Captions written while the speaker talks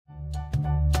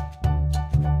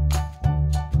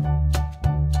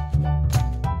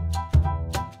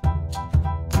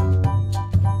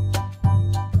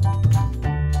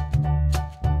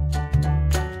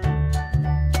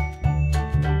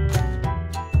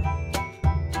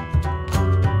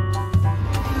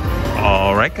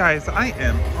Alright guys, I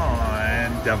am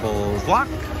on Devil's Lock.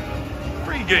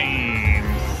 Free games.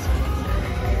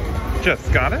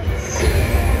 Just got it.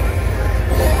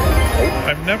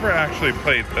 I've never actually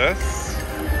played this.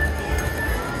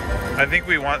 I think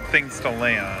we want things to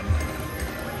land.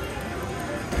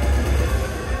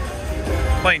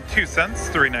 Playing 2 cents,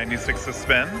 $3.96 a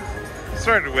spin.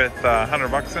 Started with 100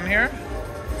 bucks in here.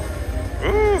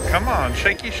 Ooh, come on,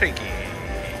 shaky, shaky.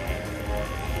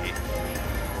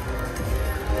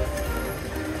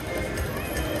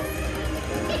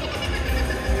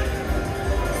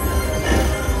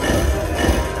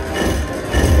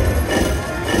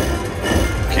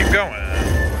 Keep going.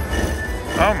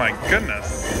 Oh my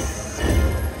goodness.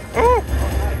 Ooh.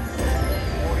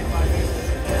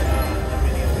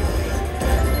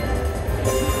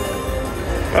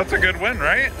 That's a good win,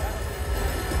 right?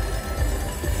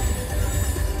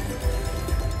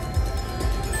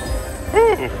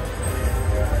 Ooh.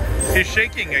 He's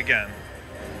shaking again.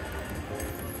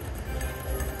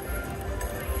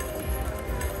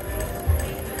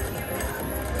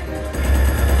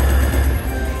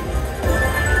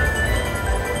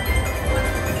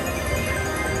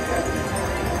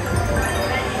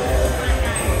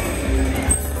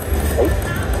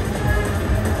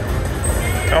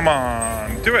 Come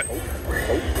on, do it.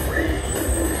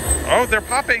 Oh, they're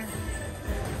popping.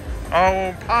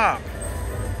 Oh, pop.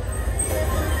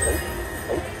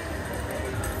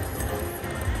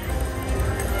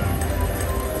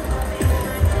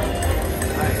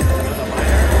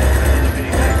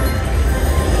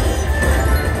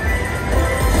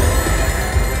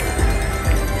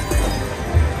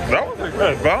 That was a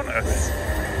good bonus.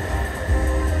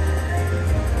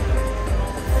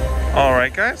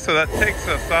 Alright guys, so that takes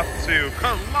us up to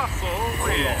Colossal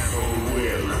Win.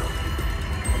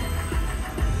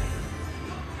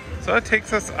 So that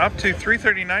takes us up to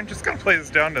 $339. Just gonna play this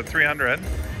down to 300,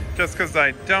 just because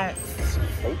I don't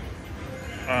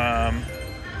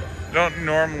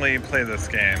normally play this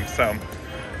game. So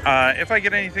if I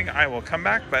get anything, I will come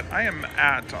back. But I am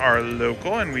at our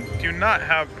local, and we do not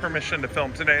have permission to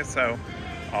film today, so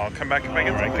I'll come back if I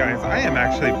get something. Alright guys, I am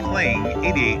actually playing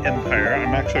 88 Empire.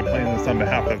 I'm actually playing this on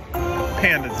behalf of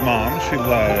Panda's mom. She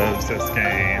loves this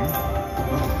game.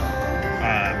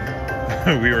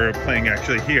 We were playing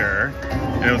actually here,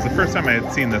 and it was the first time I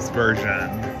had seen this version,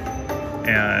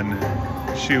 and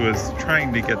she was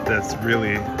trying to get this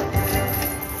really...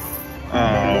 Oh,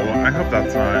 I hope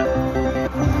that's not...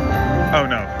 Oh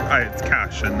no, it's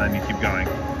cash, and then you keep going.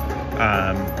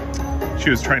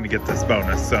 She was trying to get this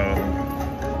bonus, so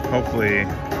hopefully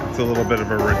it's a little bit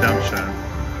of a redemption.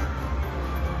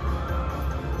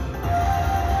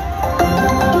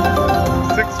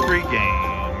 Six free games.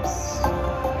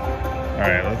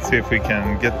 Alright, let's see if we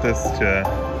can get this to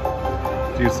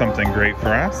do something great for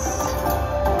us.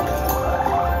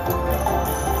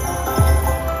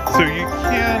 So you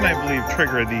can, I believe,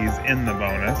 trigger these in the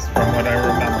bonus, from what I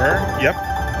remember. Yep,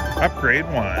 upgrade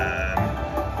 1.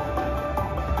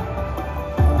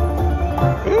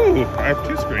 Ooh, I have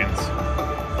 2 screens.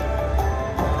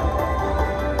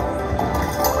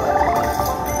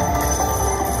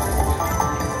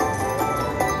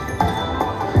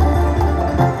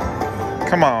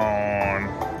 Come on.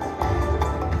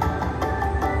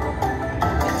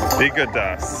 Be good to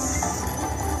us.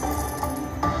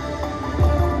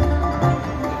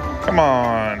 Come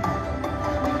on.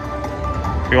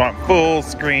 You want full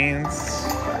screens?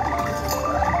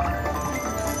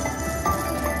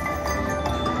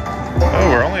 Oh,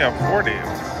 we're only at 40.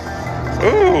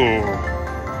 Ooh.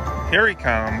 Here he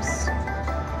comes.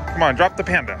 Come on, drop the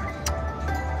panda.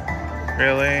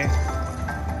 Really?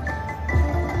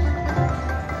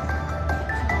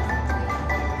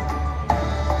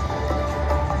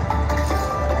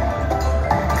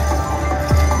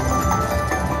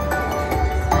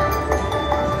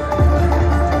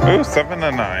 Ooh, 7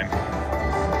 and 9.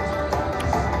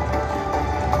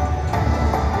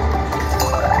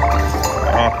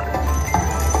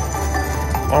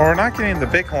 Well, we're not getting the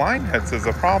big line hits is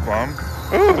a problem.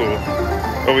 Ooh,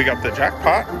 but we got the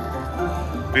jackpot.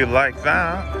 We like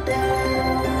that.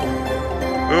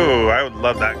 Ooh, I would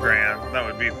love that grand. That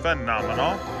would be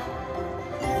phenomenal.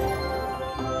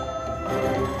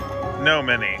 No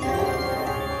mini.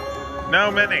 No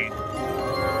mini.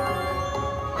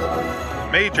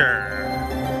 Major.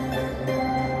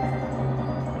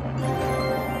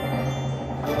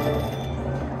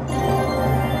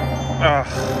 Ugh,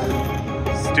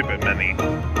 stupid mini.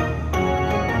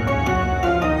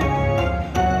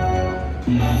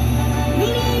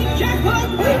 Jackpot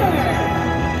winner!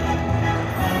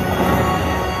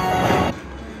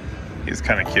 He's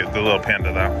kind of cute, the little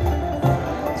panda though.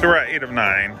 So we're at 8 of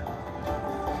 9.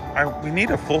 We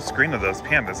need a full screen of those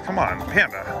pandas. Come on,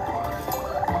 Panda.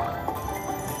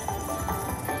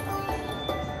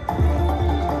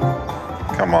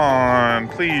 Come on,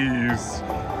 please.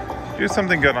 Do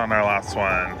something good on our last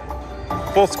one.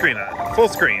 Full screen it. Full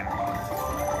screen.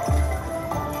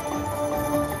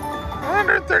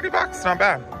 130 bucks, not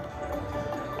bad.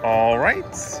 All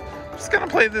right. Just gonna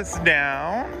play this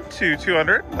down to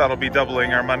 200. That'll be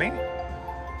doubling our money.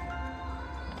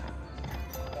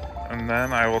 And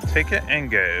then I will take it and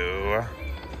go.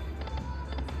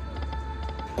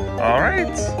 All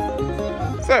right.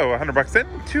 So 100 bucks in,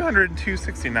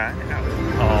 202.69 out.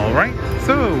 All right.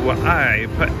 So I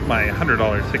put my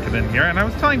 $100 ticket in here, and I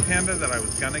was telling Panda that I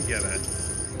was gonna get it,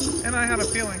 and I had a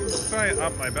feeling, so I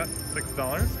upped my bet to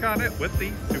 $6. Got it with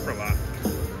the super lot.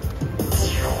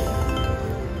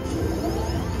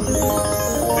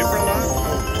 Super lot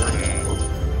awarded.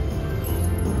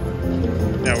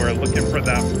 Now we're looking for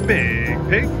that big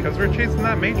pig because we're chasing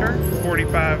that major.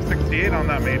 45.68 on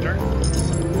that major.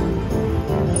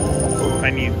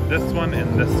 I need this one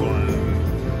and this one.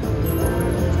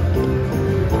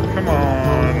 Come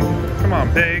on. Come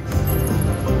on, pigs.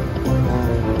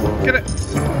 Get it.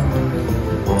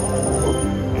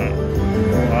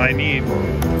 I need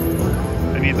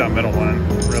that middle one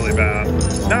really bad.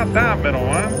 Not that middle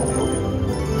one.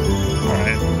 All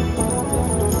right.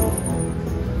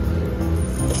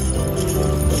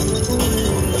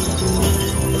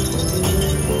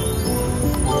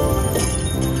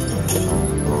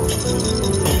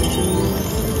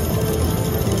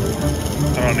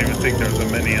 I don't even think there's a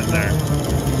mini in there.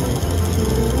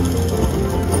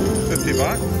 50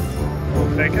 bucks.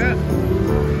 We'll take it.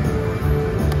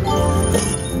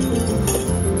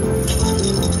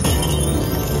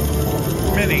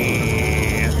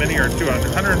 Mini or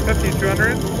 200. 150,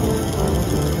 200.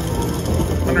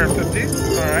 150.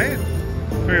 All right.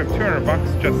 So we have 200 bucks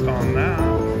just on that.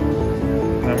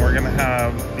 And then we're gonna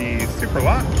have the super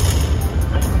lot.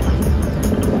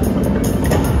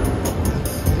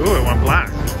 Ooh, it went black.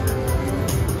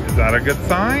 Is that a good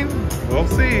sign? We'll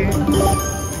see.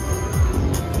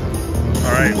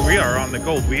 All right, we are on the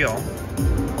gold wheel.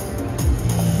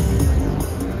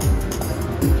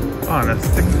 On a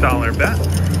 $6 bet.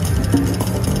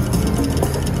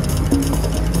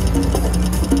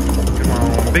 Come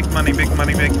on, big money, big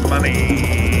money, big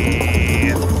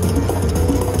money.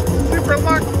 Super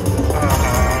luck.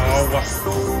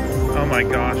 Oh my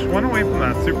gosh, one away from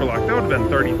that super luck. That would have been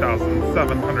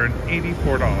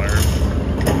 $30,784.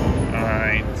 All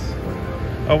right.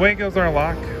 Away goes our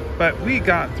luck, but we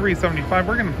got $375.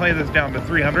 We're gonna play this down to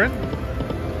 $300.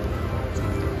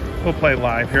 We'll play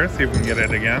live here, see if we can get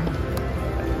it again.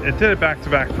 It did it back to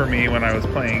back for me when I was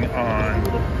playing on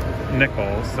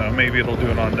nickels, so maybe it'll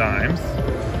do it on dimes.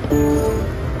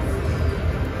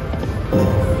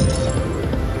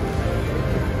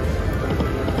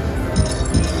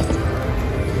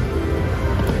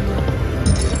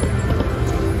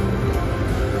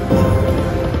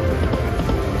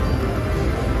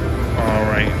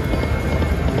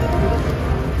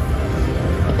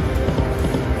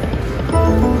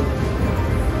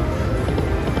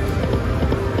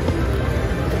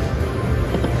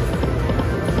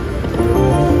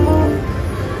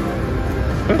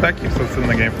 That keeps us in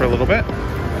the game for a little bit.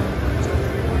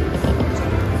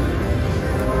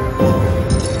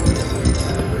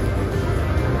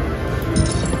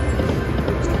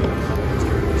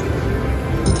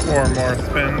 Four more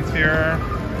spins here.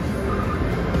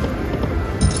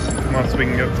 Unless we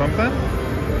can get something.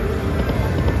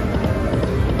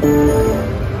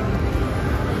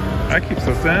 That keeps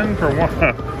us in for a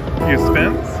few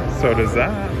spins. So does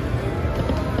that.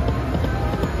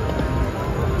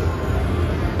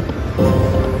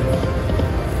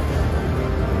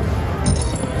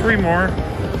 Three more.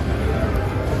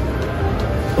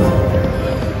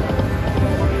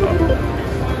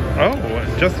 Oh,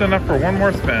 just enough for one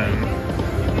more spin.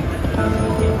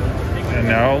 And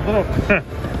now a little...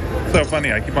 So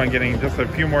funny, I keep on getting just a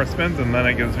few more spins and then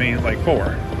it gives me like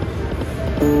 4.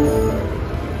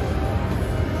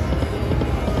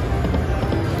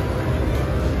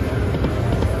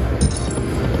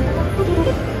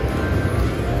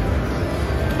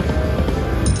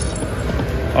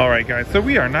 Alright guys, so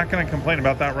we are not going to complain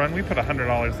about that run. We put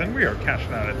 $100 in. We are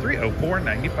cashing out at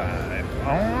 $304.95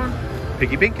 on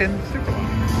Piggy Bacon Super Lot.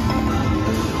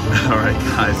 Alright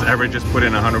guys, Everett just put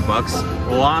in $100,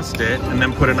 lost it, and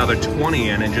then put another 20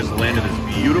 in and just landed this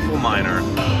beautiful miner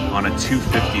on a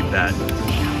 250 bet.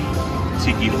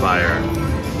 Tiki Fire.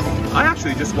 I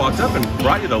actually just walked up and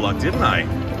brought you the luck, didn't I?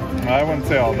 I wouldn't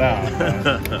say all that.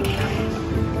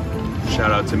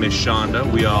 Shout out to Miss Shonda.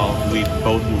 We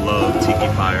both love Tiki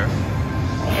Fire.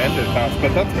 And it fast,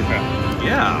 but that's okay.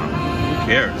 Yeah, who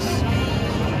cares?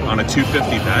 On a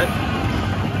 250 bet.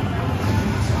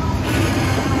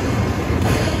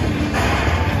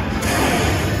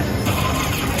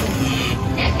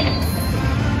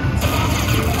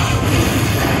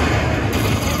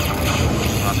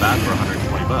 Not bad for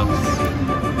 120 bucks.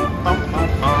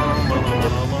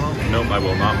 Nope, I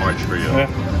will not march for you. Yeah.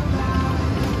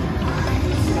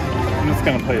 I'm just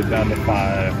gonna play it down to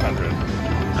 500.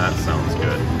 That sounds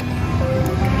good.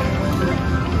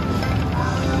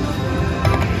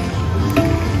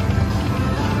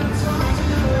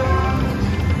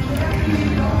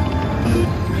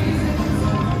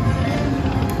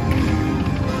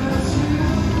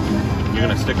 You're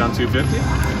gonna stick on 250?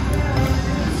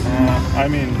 I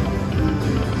mean,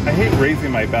 I hate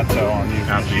raising my bet though on these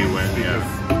After you win, because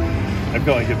I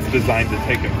feel like it's designed to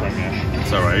take it from you.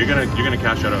 It's all right. You're gonna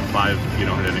cash out at 5 if you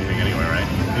don't hit anything anyway, right?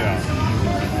 Yeah.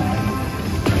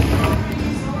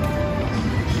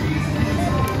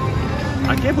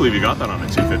 I can't believe you got that on a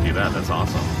 250 bet. That's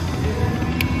awesome.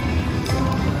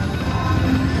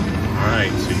 All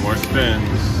right, 2 more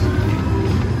spins.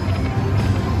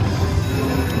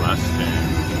 Last spin.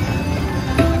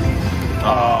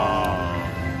 Oh.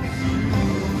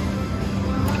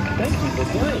 Thank you for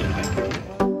playing.